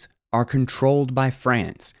gateways are controlled by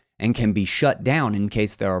France and can be shut down in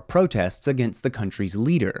case there are protests against the country's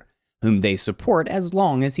leader, whom they support as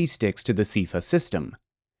long as he sticks to the SIFA system.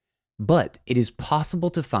 But it is possible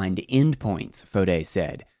to find endpoints, Fodé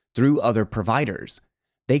said, through other providers.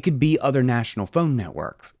 They could be other national phone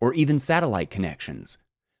networks or even satellite connections.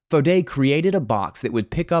 Fodé created a box that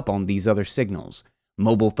would pick up on these other signals.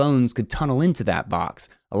 Mobile phones could tunnel into that box,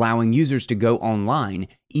 allowing users to go online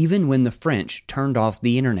even when the French turned off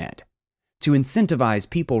the internet. To incentivize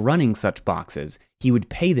people running such boxes, he would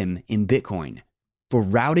pay them in Bitcoin. For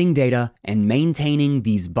routing data and maintaining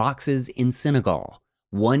these boxes in Senegal,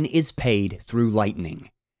 one is paid through Lightning.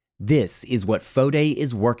 This is what Fodé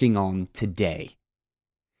is working on today.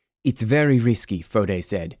 It's very risky, Fodé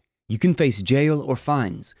said. You can face jail or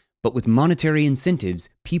fines, but with monetary incentives,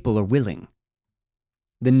 people are willing.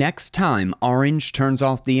 The next time Orange turns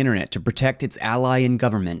off the internet to protect its ally in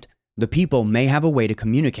government, the people may have a way to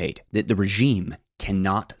communicate that the regime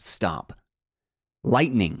cannot stop.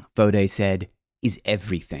 Lightning, Fodé said, is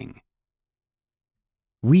everything.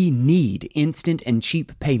 We need instant and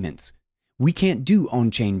cheap payments. We can't do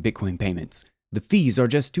on-chain Bitcoin payments. The fees are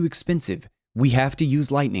just too expensive. We have to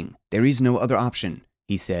use Lightning. There is no other option,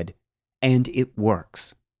 he said. And it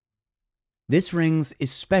works. This rings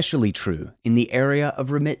especially true in the area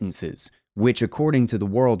of remittances, which, according to the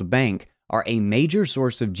World Bank, are a major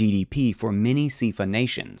source of GDP for many SIFA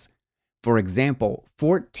nations. For example,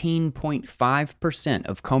 14.5%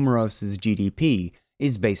 of Comoros' GDP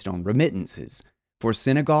is based on remittances. For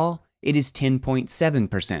Senegal, it is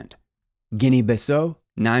 10.7%. Guinea-Bissau,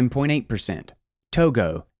 9.8%.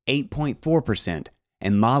 Togo, 8.4%.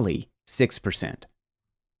 And Mali, 6%.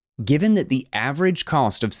 Given that the average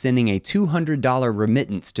cost of sending a $200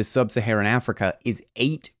 remittance to sub-Saharan Africa is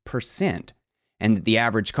 8%, and that the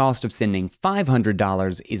average cost of sending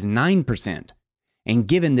 $500 is 9%, and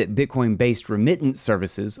given that Bitcoin-based remittance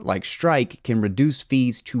services like Strike can reduce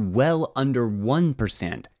fees to well under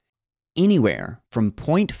 1%, anywhere from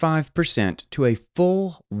 0.5% to a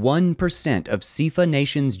full 1% of SIFA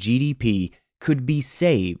nations' GDP could be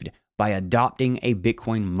saved by adopting a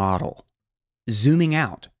Bitcoin model. Zooming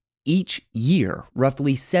out, each year,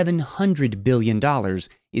 roughly $700 billion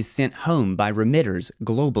is sent home by remitters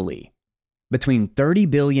globally. Between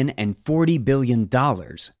 $30 billion and $40 billion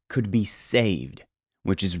could be saved,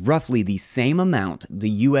 which is roughly the same amount the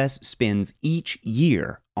US spends each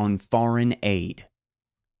year on foreign aid.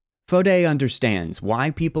 Fodé understands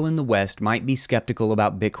why people in the West might be skeptical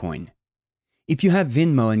about Bitcoin. If you have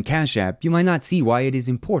Venmo and Cash App, you might not see why it is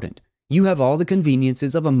important. You have all the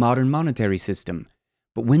conveniences of a modern monetary system.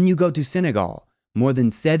 But when you go to Senegal, more than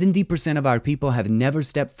 70% of our people have never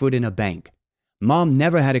stepped foot in a bank. Mom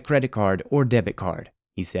never had a credit card or debit card,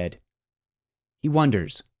 he said. He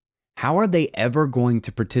wonders, how are they ever going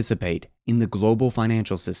to participate in the global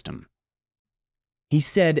financial system? He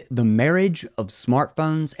said the marriage of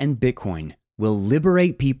smartphones and Bitcoin will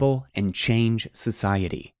liberate people and change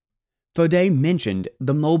society. Fodé mentioned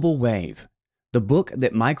the mobile wave, the book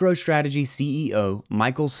that MicroStrategy CEO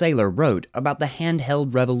Michael Saylor wrote about the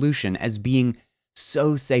handheld revolution as being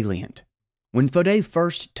so salient. When Fodé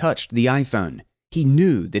first touched the iPhone, he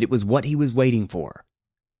knew that it was what he was waiting for.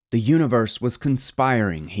 The universe was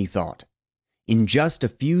conspiring, he thought. In just a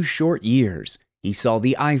few short years, he saw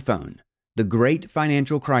the iPhone, the great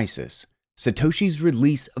financial crisis, Satoshi's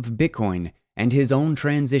release of Bitcoin, and his own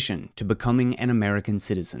transition to becoming an American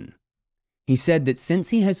citizen. He said that since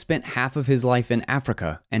he has spent half of his life in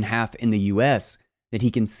Africa and half in the US, that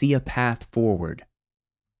he can see a path forward.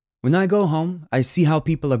 When I go home, I see how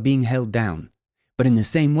people are being held down. But in the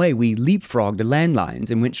same way we leapfrogged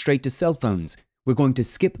landlines and went straight to cell phones, we're going to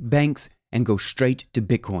skip banks and go straight to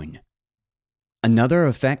Bitcoin. Another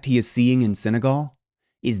effect he is seeing in Senegal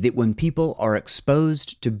is that when people are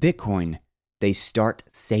exposed to Bitcoin, they start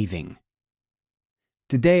saving.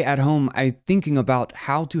 Today at home, I'm thinking about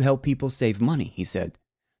how to help people save money, he said.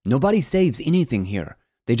 Nobody saves anything here.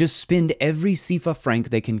 They just spend every CFA franc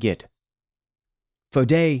they can get.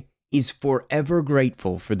 Fodé is forever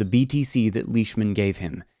grateful for the BTC that Leishman gave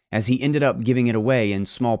him, as he ended up giving it away in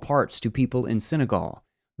small parts to people in Senegal,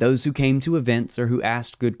 those who came to events or who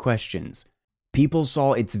asked good questions. People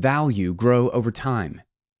saw its value grow over time.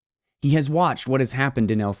 He has watched what has happened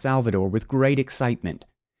in El Salvador with great excitement.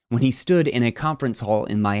 When he stood in a conference hall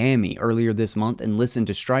in Miami earlier this month and listened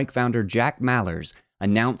to Strike founder Jack Mallers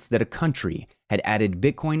announce that a country had added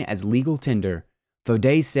Bitcoin as legal tender,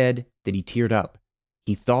 Fodé said that he teared up.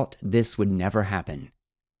 He thought this would never happen.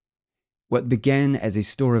 What began as a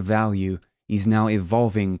store of value is now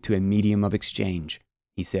evolving to a medium of exchange,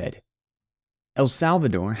 he said. El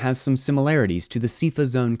Salvador has some similarities to the CFA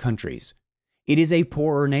zone countries. It is a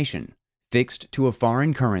poorer nation, fixed to a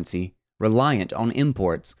foreign currency, reliant on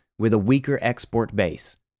imports, with a weaker export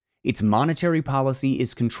base. Its monetary policy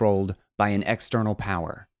is controlled by an external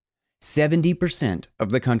power. 70%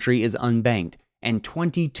 of the country is unbanked, and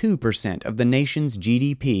 22% of the nation's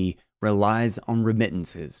GDP relies on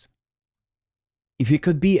remittances. If it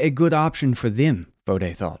could be a good option for them,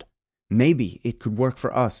 Fodé thought, maybe it could work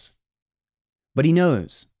for us. But he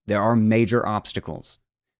knows there are major obstacles.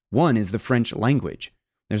 One is the French language.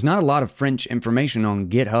 There's not a lot of French information on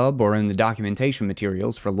GitHub or in the documentation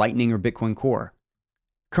materials for Lightning or Bitcoin Core.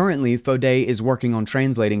 Currently, Fodé is working on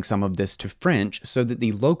translating some of this to French so that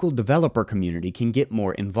the local developer community can get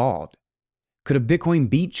more involved. Could a Bitcoin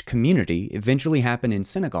Beach community eventually happen in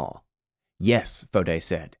Senegal? Yes, Fodé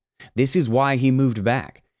said. This is why he moved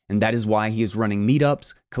back, and that is why he is running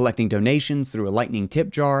meetups, collecting donations through a Lightning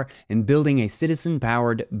tip jar, and building a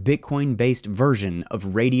citizen-powered, Bitcoin-based version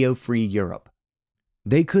of Radio Free Europe.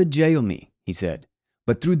 They could jail me, he said,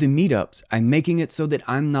 but through the meetups, I'm making it so that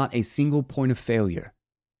I'm not a single point of failure.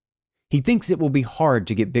 He thinks it will be hard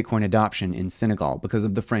to get Bitcoin adoption in Senegal because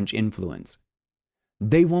of the French influence.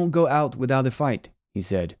 They won't go out without a fight, he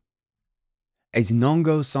said. As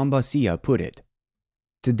Nongo Sambasia put it,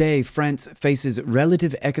 today France faces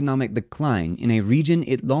relative economic decline in a region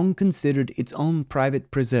it long considered its own private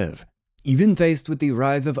preserve. Even faced with the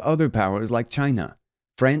rise of other powers like China,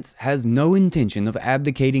 France has no intention of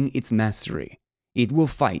abdicating its mastery. It will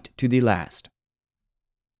fight to the last.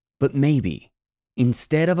 But maybe,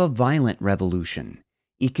 instead of a violent revolution,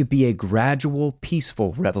 it could be a gradual,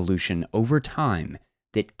 peaceful revolution over time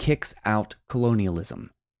that kicks out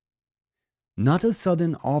colonialism. Not a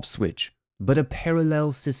sudden off switch, but a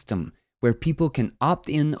parallel system where people can opt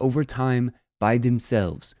in over time by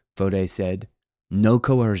themselves, Fodé said. No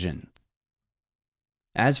coercion.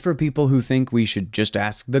 As for people who think we should just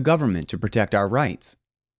ask the government to protect our rights,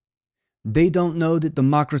 they don't know that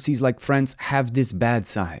democracies like France have this bad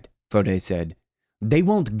side, Fodé said. They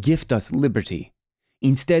won't gift us liberty.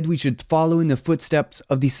 Instead, we should follow in the footsteps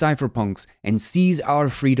of the cypherpunks and seize our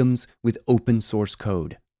freedoms with open source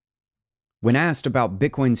code. When asked about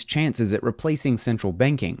Bitcoin's chances at replacing central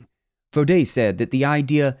banking, Fodé said that the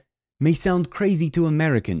idea may sound crazy to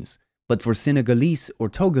Americans, But for Senegalese or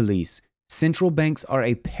Togolese, central banks are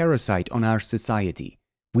a parasite on our society.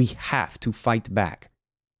 We have to fight back.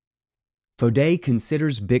 Faudet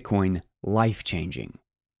considers Bitcoin life-changing.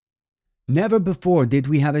 Never before did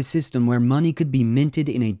we have a system where money could be minted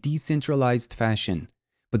in a decentralized fashion.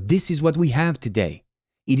 But this is what we have today.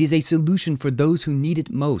 It is a solution for those who need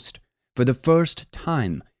it most. For the first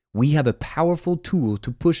time, we have a powerful tool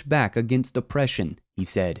to push back against oppression, he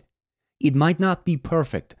said. It might not be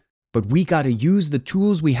perfect, but we gotta use the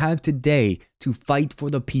tools we have today to fight for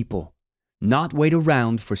the people, not wait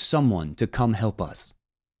around for someone to come help us.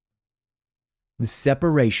 The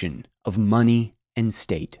separation of money and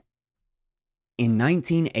state. In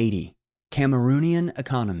 1980, Cameroonian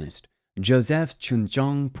economist Joseph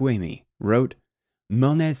Chunchong Puemi wrote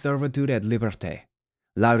Monnaie, servitude et liberté,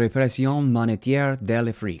 la répression monétaire de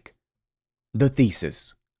l'Afrique. The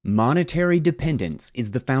thesis: monetary dependence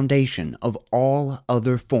is the foundation of all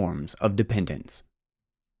other forms of dependence.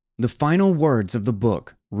 The final words of the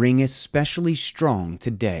book ring especially strong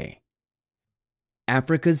today.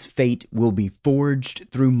 Africa's fate will be forged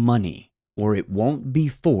through money, or it won't be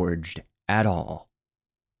forged at all.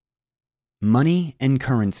 Money and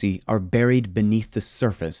currency are buried beneath the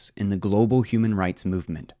surface in the global human rights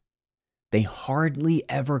movement. They hardly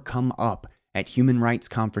ever come up at human rights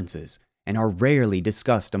conferences and are rarely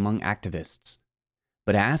discussed among activists.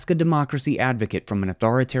 But ask a democracy advocate from an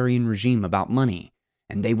authoritarian regime about money,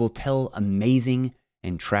 and they will tell amazing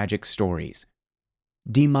and tragic stories.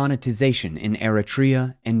 Demonetization in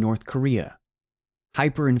Eritrea and North Korea.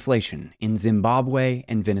 Hyperinflation in Zimbabwe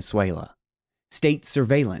and Venezuela. State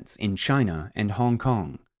surveillance in China and Hong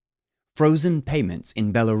Kong. Frozen payments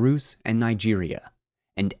in Belarus and Nigeria.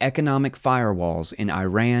 And economic firewalls in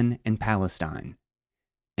Iran and Palestine.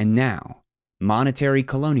 And now, monetary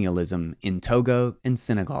colonialism in Togo and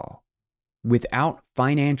Senegal. Without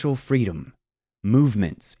financial freedom,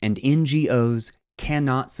 movements and NGOs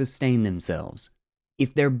cannot sustain themselves.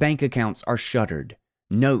 If their bank accounts are shuttered,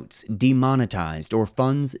 notes demonetized, or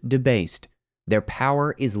funds debased, their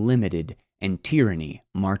power is limited and tyranny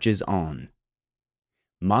marches on.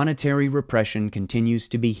 Monetary repression continues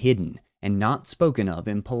to be hidden and not spoken of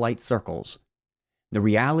in polite circles. The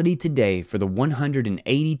reality today for the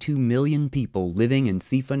 182 million people living in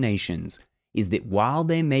CIFA nations is that while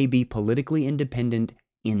they may be politically independent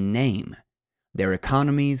in name, their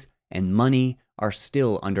economies and money are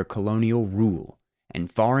still under colonial rule, and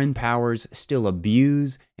foreign powers still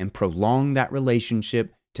abuse and prolong that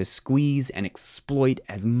relationship to squeeze and exploit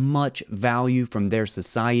as much value from their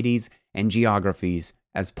societies and geographies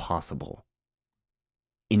as possible.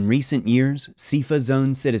 In recent years, CIFA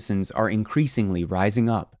zone citizens are increasingly rising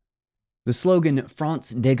up. The slogan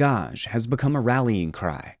France dégage has become a rallying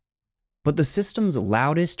cry. But the system's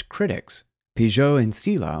loudest critics, Peugeot and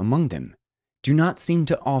Sila among them, do not seem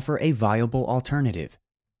to offer a viable alternative.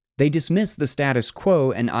 They dismiss the status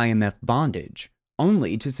quo and IMF bondage,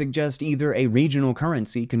 only to suggest either a regional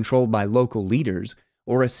currency controlled by local leaders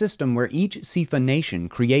or a system where each CIFA nation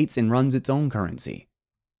creates and runs its own currency.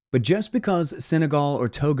 But just because Senegal or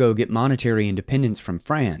Togo get monetary independence from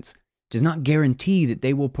France does not guarantee that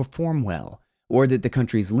they will perform well or that the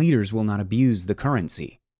country's leaders will not abuse the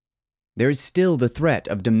currency. There is still the threat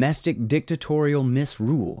of domestic dictatorial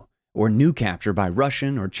misrule or new capture by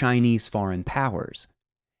Russian or Chinese foreign powers.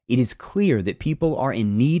 It is clear that people are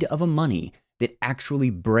in need of a money that actually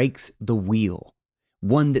breaks the wheel,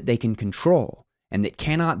 one that they can control and that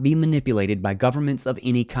cannot be manipulated by governments of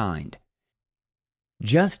any kind.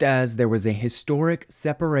 Just as there was a historic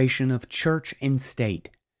separation of church and state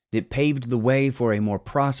that paved the way for a more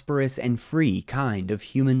prosperous and free kind of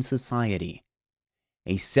human society,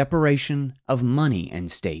 a separation of money and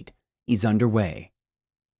state is underway.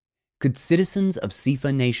 Could citizens of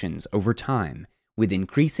CIFA nations over time, with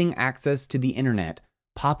increasing access to the internet,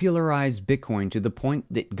 popularize Bitcoin to the point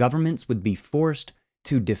that governments would be forced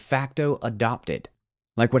to de facto adopt it,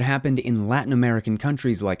 like what happened in Latin American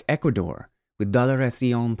countries like Ecuador with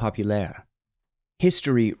Dollaración Popular?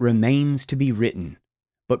 History remains to be written,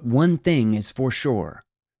 but one thing is for sure: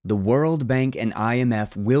 the World Bank and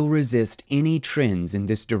IMF will resist any trends in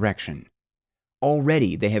this direction.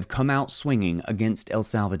 Already they have come out swinging against El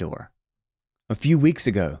Salvador. A few weeks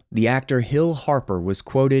ago, the actor Hill Harper was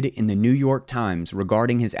quoted in the New York Times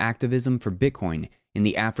regarding his activism for Bitcoin in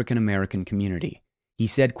the African American community. He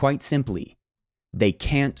said quite simply, "They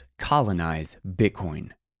can't colonize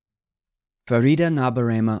Bitcoin." Farida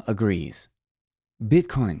Nabarema agrees.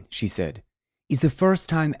 "Bitcoin," she said, "is the first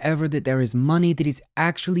time ever that there is money that is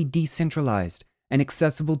actually decentralized and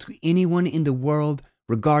accessible to anyone in the world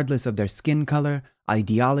regardless of their skin color,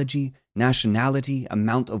 ideology, nationality,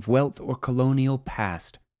 amount of wealth, or colonial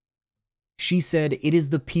past. She said it is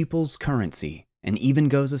the people's currency, and even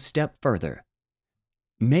goes a step further.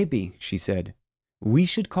 Maybe, she said, we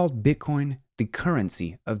should call Bitcoin the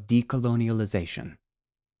currency of decolonialization.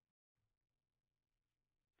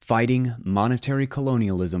 Fighting Monetary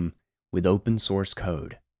Colonialism with Open Source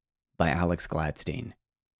Code by Alex Gladstein.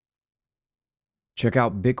 Check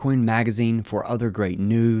out Bitcoin Magazine for other great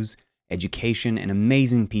news, education, and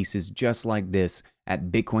amazing pieces just like this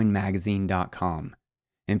at bitcoinmagazine.com.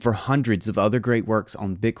 And for hundreds of other great works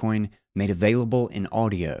on Bitcoin made available in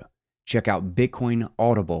audio, check out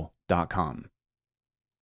bitcoinaudible.com.